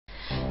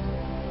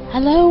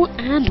Hello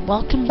and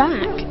welcome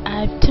back.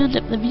 I've turned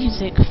up the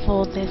music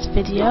for this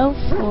video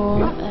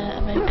for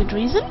a very good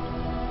reason.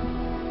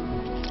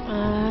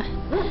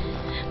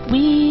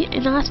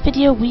 In the last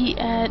video we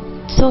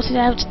sorted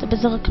out the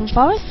Basilican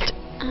Forest,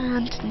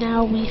 and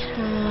now we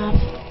have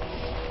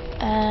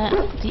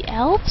the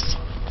elves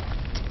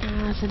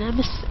as an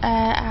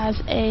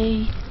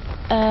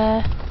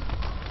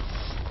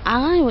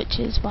ally, which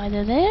is why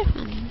they're there,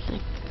 and the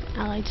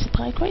allied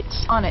supply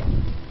crates. On it.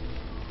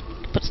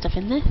 Put stuff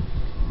in there.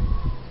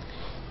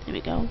 There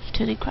we go.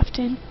 Turning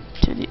crafting.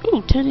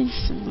 Turning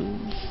some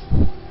rooms.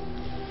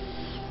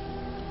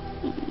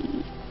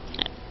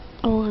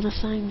 All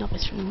unassigned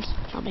novice rooms.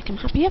 I'll make them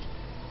happier.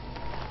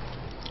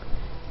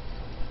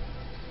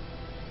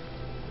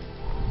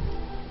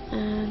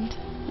 And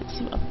let's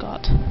see what I've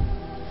got.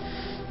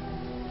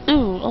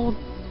 Oh, all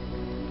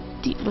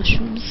deep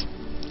mushrooms.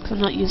 Because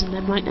I'm not using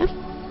them right now.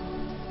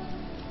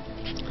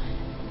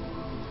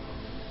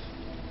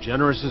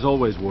 Generous as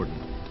always, Warden.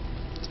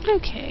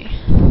 Okay.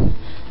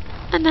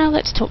 And now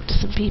let's talk to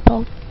some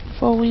people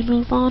before we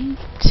move on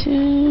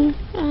to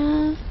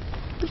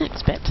the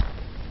next bit.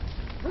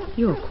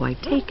 You're quite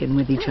taken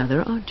with each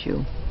other, aren't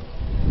you?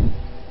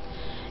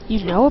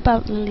 You know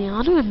about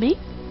Liliana and me?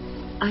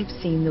 I've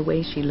seen the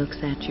way she looks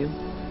at you,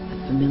 the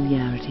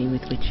familiarity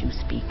with which you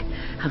speak,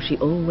 how she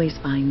always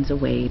finds a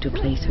way to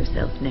place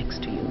herself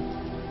next to you.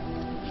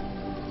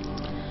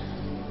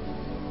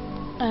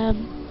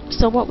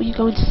 So what were you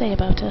going to say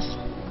about us?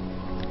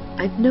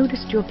 I've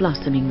noticed your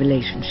blossoming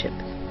relationship,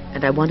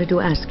 and I wanted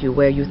to ask you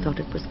where you thought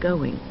it was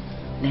going.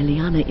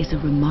 Leliana is a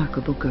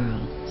remarkable girl,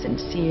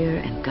 sincere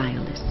and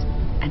guileless,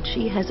 and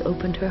she has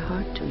opened her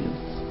heart to you.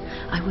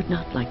 I would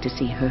not like to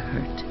see her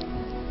hurt.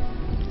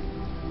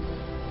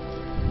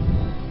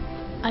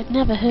 I'd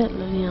never hurt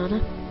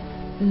Liliana.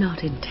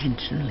 Not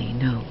intentionally,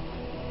 no.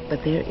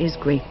 But there is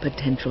great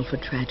potential for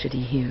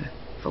tragedy here,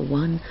 for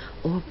one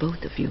or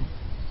both of you.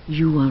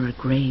 You are a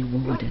Grey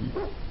Warden.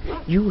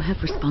 You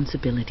have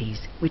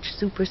responsibilities which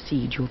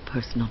supersede your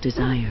personal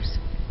desires.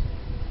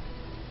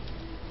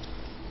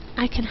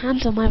 I can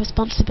handle my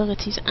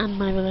responsibilities and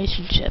my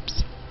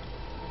relationships.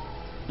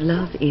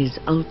 Love is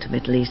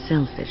ultimately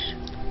selfish.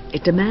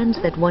 It demands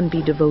that one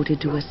be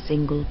devoted to a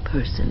single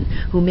person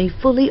who may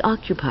fully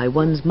occupy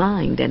one's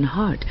mind and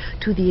heart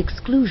to the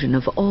exclusion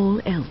of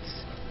all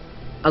else.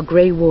 A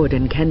Grey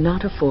Warden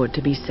cannot afford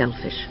to be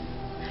selfish.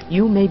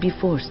 You may be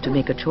forced to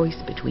make a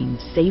choice between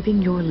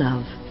saving your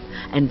love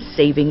and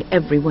saving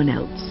everyone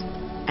else.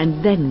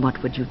 And then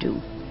what would you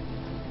do?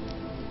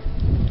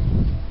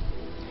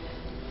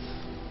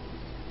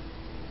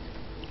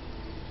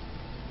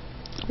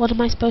 What am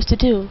I supposed to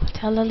do?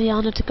 Tell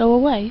Liliana to go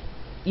away?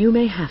 You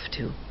may have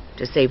to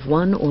save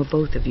one or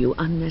both of you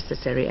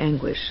unnecessary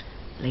anguish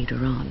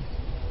later on.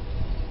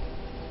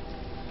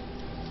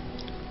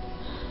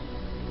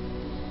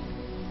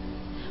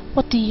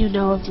 What do you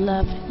know of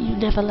love? You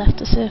never left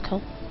the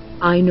circle.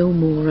 I know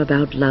more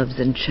about love's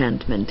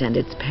enchantment and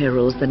its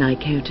perils than I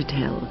care to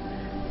tell,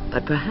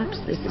 but perhaps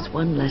this is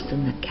one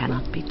lesson that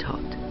cannot be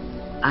taught.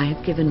 I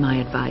have given my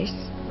advice.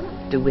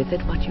 Do with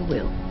it what you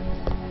will.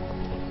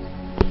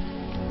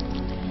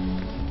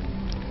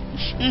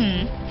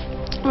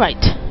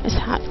 Right,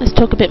 let's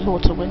talk a bit more,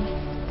 Torwin.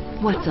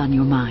 What's on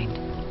your mind?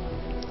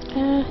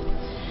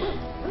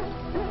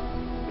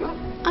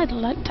 I'd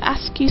like to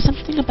ask you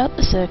something about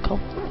the circle.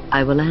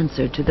 I will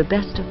answer to the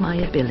best of my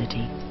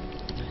ability.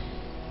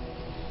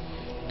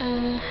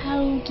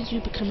 How did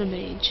you become a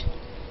mage?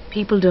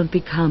 People don't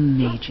become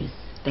mages.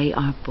 They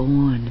are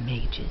born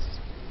mages.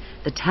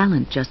 The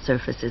talent just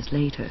surfaces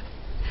later.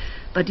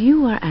 But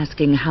you are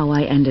asking how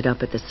I ended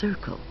up at the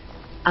circle.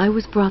 I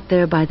was brought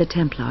there by the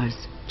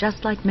Templars,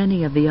 just like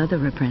many of the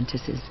other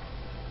apprentices.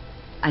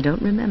 I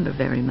don't remember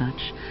very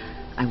much.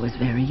 I was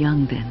very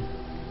young then.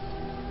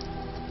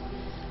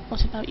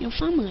 What about your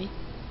family?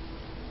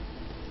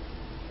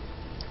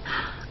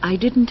 I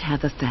didn't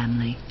have a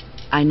family.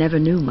 I never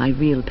knew my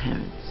real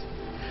parents.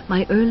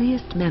 My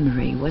earliest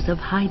memory was of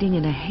hiding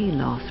in a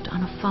hayloft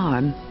on a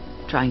farm,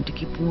 trying to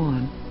keep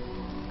warm.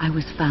 I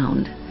was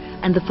found,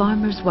 and the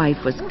farmer's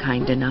wife was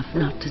kind enough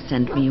not to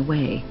send me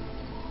away.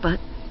 But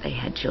they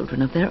had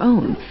children of their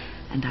own,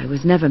 and I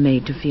was never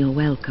made to feel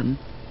welcome.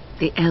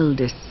 The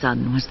eldest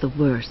son was the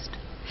worst.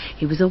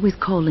 He was always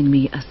calling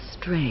me a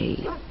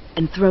stray,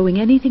 and throwing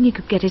anything he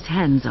could get his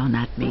hands on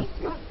at me.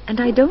 And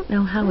I don't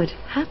know how it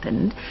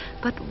happened,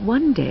 but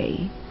one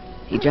day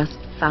he just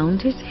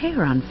found his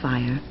hair on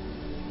fire.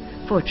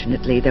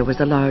 Fortunately, there was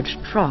a large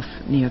trough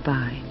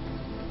nearby.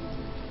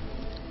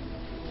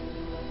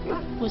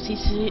 Was he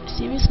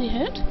seriously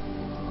hurt?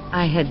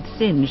 I had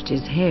singed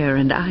his hair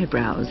and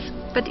eyebrows,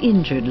 but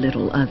injured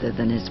little other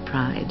than his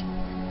pride.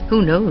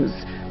 Who knows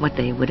what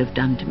they would have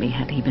done to me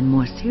had he been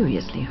more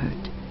seriously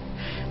hurt.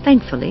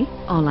 Thankfully,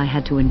 all I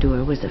had to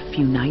endure was a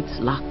few nights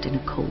locked in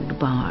a cold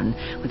barn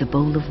with a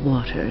bowl of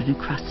water and a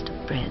crust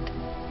of bread.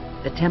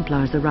 The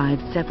Templars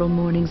arrived several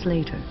mornings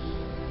later.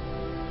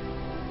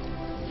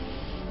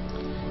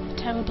 A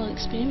terrible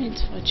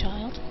experience for a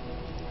child.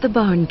 The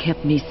barn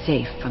kept me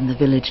safe from the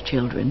village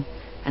children,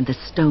 and the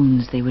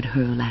stones they would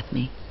hurl at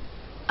me.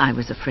 I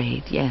was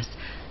afraid, yes,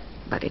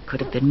 but it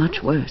could have been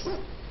much worse.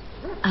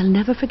 I'll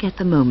never forget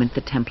the moment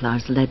the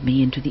Templars led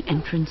me into the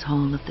entrance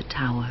hall of the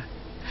tower.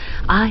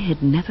 I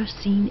had never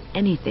seen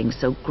anything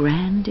so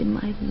grand in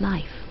my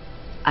life.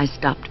 I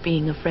stopped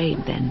being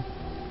afraid then.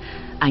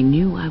 I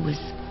knew I was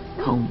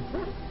home.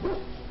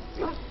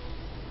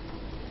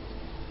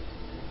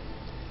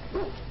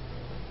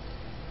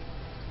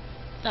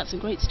 That's a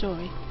great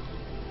story.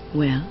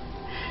 Well,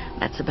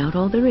 that's about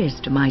all there is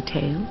to my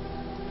tale.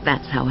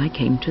 That's how I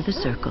came to the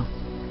Circle.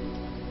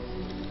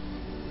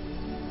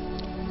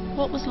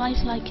 What was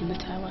life like in the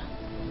tower?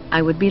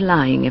 I would be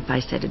lying if I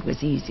said it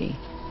was easy.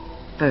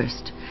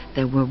 First,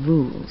 there were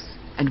rules,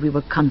 and we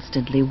were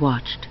constantly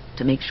watched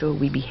to make sure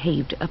we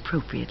behaved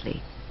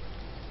appropriately.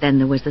 Then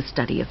there was the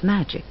study of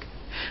magic.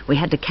 We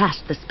had to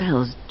cast the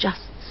spells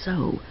just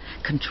so,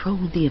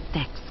 control the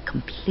effects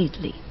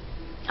completely.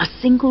 A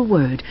single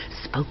word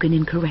spoken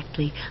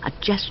incorrectly, a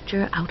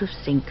gesture out of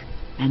sync,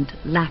 and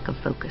lack of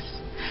focus.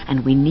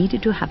 And we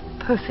needed to have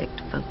perfect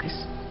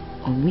focus,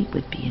 or we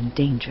would be in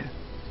danger.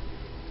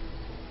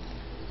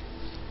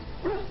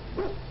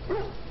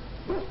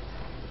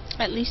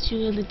 At least you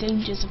learned the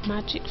dangers of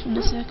magic from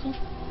the Circle.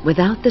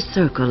 Without the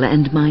Circle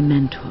and my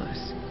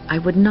mentors, I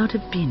would not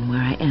have been where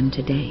I am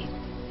today.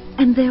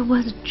 And there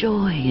was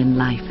joy in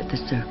life at the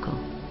Circle.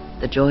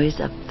 The joys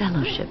of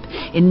fellowship,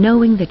 in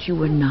knowing that you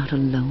were not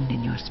alone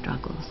in your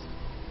struggles.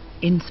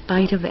 In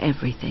spite of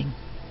everything,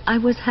 I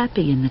was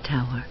happy in the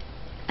tower,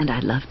 and I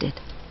loved it.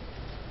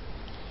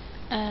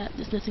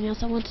 There's nothing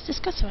else I want to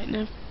discuss right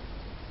now.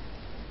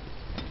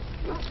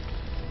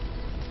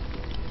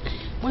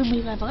 When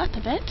we level up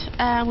a bit,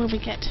 when we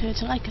get her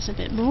to like us a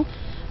bit more,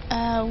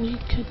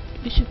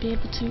 we should be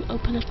able to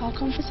open up our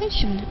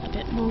conversation a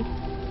bit more.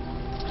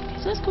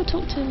 Okay, so let's go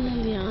talk to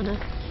Liliana.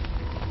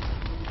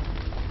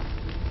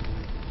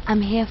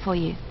 I'm here for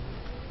you.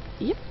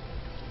 Yep.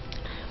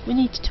 We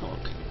need to talk.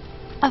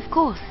 Of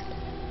course.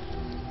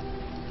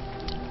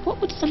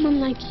 What would someone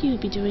like you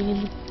be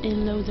doing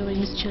in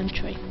Lothering's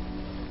Chantry?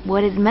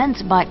 What is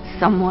meant by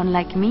someone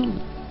like me?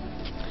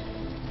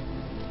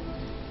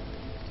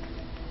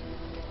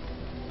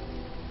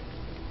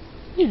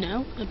 You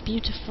know, a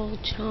beautiful,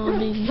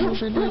 charming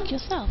woman like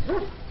yourself.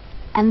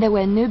 And there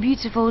were no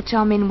beautiful,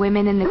 charming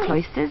women in the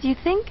cloisters, you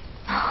think?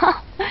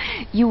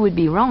 You would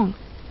be wrong.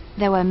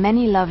 There were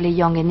many lovely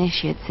young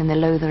initiates in the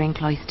Lothering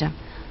cloister,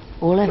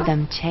 all of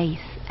them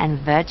chaste and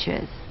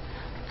virtuous.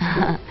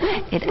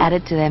 It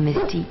added to their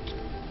mystique,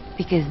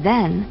 because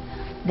then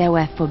they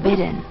were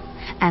forbidden,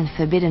 and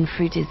forbidden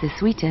fruit is the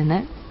sweeter,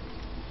 no?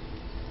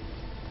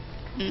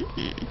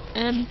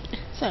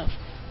 So,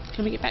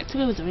 can we get back to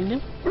Lothering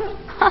now?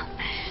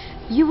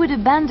 You would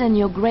abandon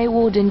your Grey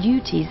Warden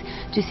duties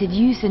to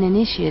seduce an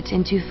initiate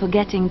into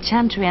forgetting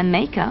Chantry and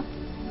Maker?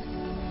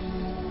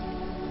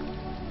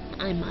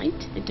 I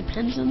might. It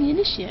depends on the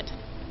initiate.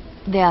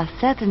 There are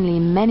certainly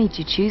many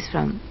to choose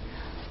from.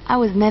 I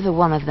was never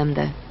one of them,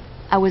 though.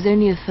 I was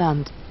only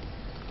affirmed.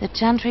 The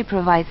Chantry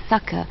provides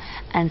succor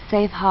and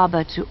safe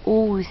harbor to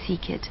all who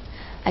seek it.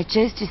 I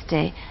chose to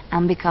stay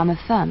and become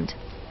affirmed.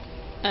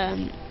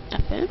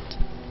 Affirmed?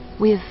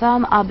 We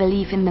affirm our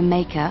belief in the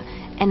Maker,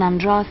 in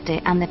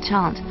Andraste and the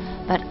Chant,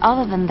 but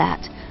other than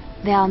that,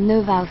 there are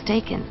no vows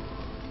taken.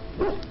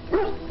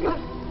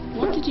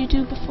 What did you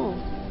do before?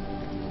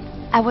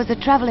 I was a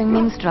traveling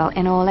minstrel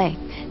in Orlais.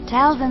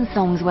 Tales and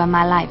songs were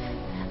my life.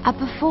 I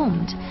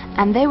performed,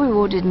 and they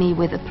rewarded me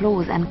with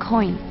applause and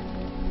coin.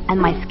 And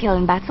my skill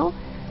in battle?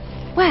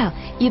 Well,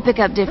 you pick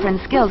up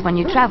different skills when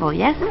you travel,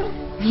 yes?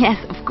 Yes,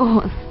 of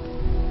course.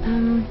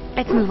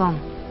 Let's move on.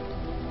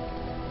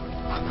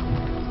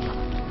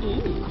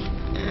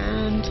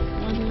 And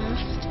one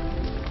last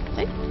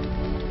thing?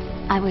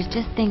 I was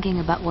just thinking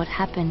about what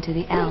happened to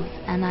the elves,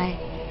 and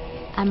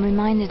I'm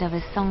reminded of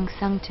a song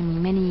sung to me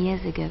many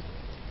years ago.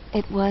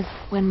 It was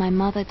when my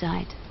mother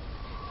died,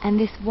 and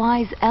this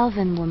wise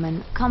elven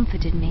woman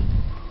comforted me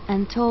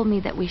and told me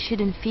that we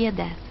shouldn't fear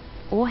death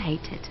or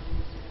hate it.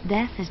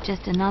 Death is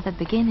just another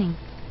beginning.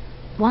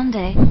 One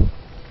day,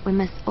 we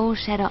must all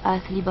shed our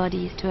earthly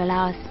bodies to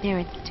allow our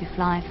spirits to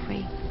fly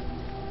free.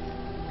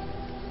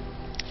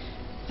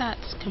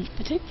 That's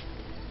comforting.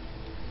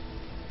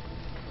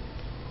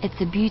 It's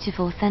a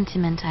beautiful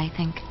sentiment, I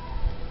think.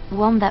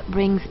 One that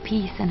brings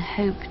peace and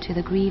hope to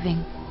the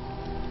grieving.